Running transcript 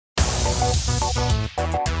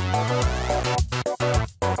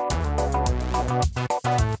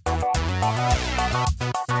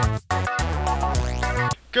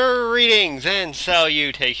Greetings and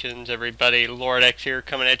salutations, everybody. Lord X here,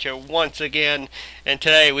 coming at you once again, and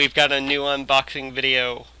today we've got a new unboxing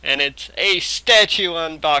video, and it's a statue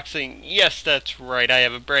unboxing. Yes, that's right, I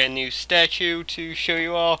have a brand new statue to show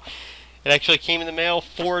you all. It actually came in the mail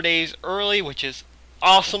 4 days early, which is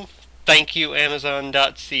awesome. Thank you,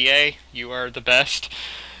 Amazon.ca. You are the best.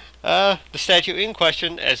 The statue in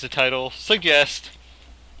question, as the title suggests,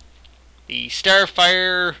 the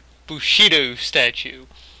Starfire Bishoujo statue.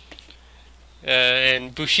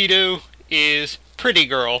 And Bishoujo is pretty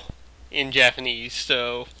girl in Japanese,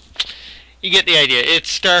 so you get the idea.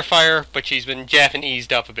 It's Starfire, but she's been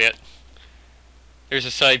Japanesed up a bit. There's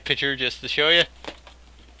a side picture just to show you.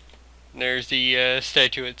 There's the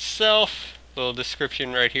statue itself. A little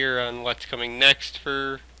description right here on what's coming next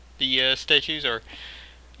for the statues, or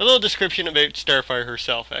a little description about Starfire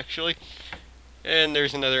herself, actually. And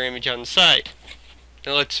there's another image on the side.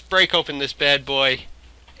 Now let's break open this bad boy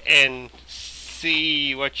and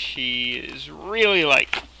see what she is really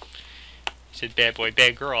like. I said bad boy,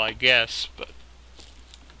 bad girl, I guess, but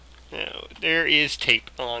now there is tape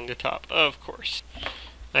along the top, of course.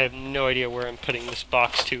 I have no idea where I'm putting this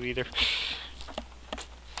box to either.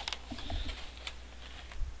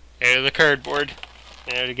 Out of the cardboard.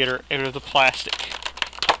 Now to get her out of the plastic.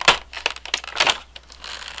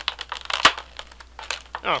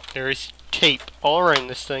 Oh, there is tape all around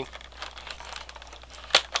this thing.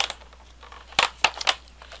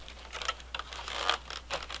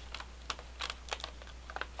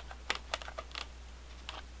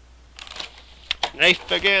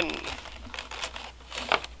 Knife again.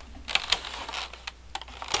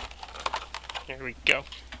 There we go.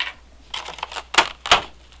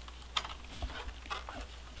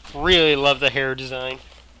 Really love the hair design.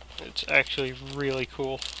 It's actually really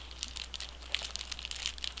cool.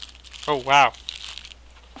 Oh wow.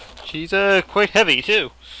 She's quite heavy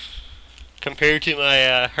too. Compared to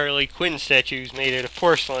my Harley Quinn statues made out of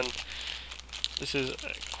porcelain. This is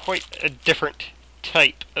quite a different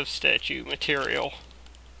type of statue material.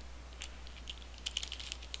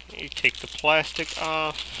 You take the plastic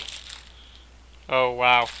off. Oh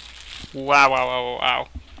wow. Wow, wow, wow, wow.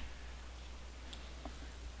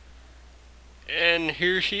 And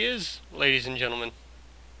here she is, ladies and gentlemen.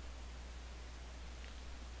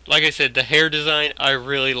 Like I said, the hair design, I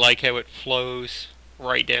really like how it flows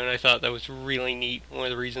right down. I thought that was really neat. One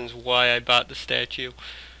of the reasons why I bought the statue.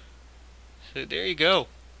 So there you go.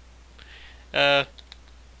 The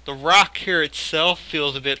rock here itself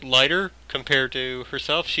feels a bit lighter compared to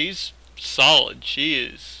herself. She's solid. She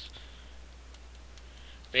is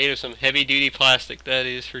made of some heavy-duty plastic, that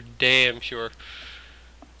is for damn sure.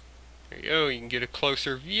 There you go, you can get a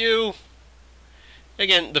closer view.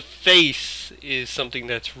 Again, the face is something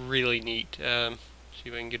that's really neat. See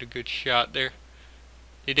if I can get a good shot there.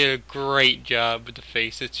 They did a great job with the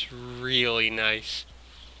face. It's really nice.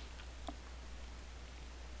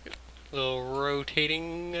 A little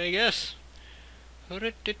rotating, I guess. And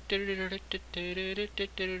a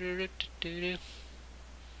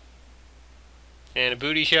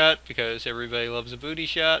booty shot, because everybody loves a booty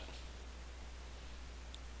shot.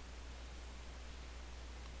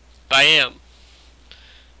 Bam!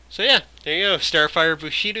 So yeah, there you go. Starfire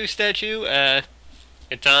Bishoujo statue.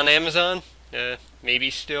 It's on Amazon. Maybe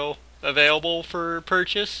still available for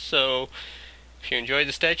purchase. So if you enjoyed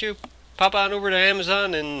the statue, pop on over to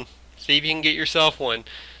Amazon and see if you can get yourself one.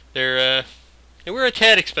 They were a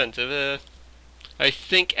tad expensive. I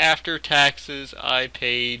think after taxes I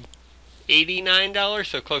paid $89,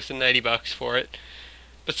 so close to $90 for it.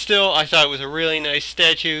 But still, I thought it was a really nice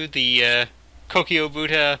statue. The Kokyo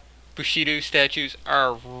Buddha Bishoujo statues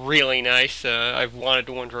are really nice. I've wanted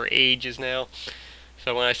one for ages now.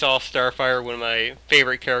 So when I saw Starfire, one of my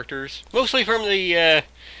favorite characters, mostly from the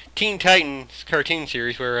Teen Titans cartoon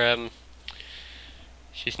series, where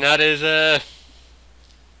she's not as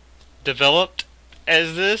developed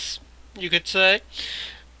as this, you could say.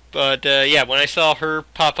 But yeah, when I saw her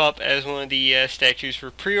pop up as one of the statues for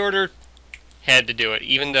pre-order, had to do it.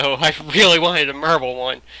 Even though I really wanted a marble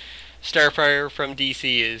one. Starfire from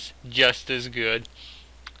DC is just as good.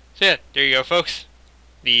 So yeah, there you go, folks.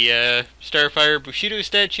 The Starfire Bishoujo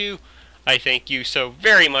statue. I thank you so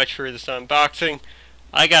very much for this unboxing.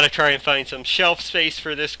 I gotta try and find some shelf space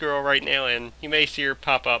for this girl right now, and you may see her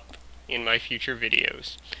pop up in my future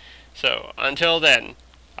videos. So, until then,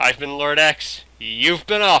 I've been Lord X, you've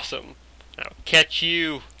been awesome. I'll catch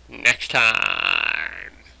you next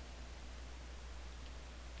time.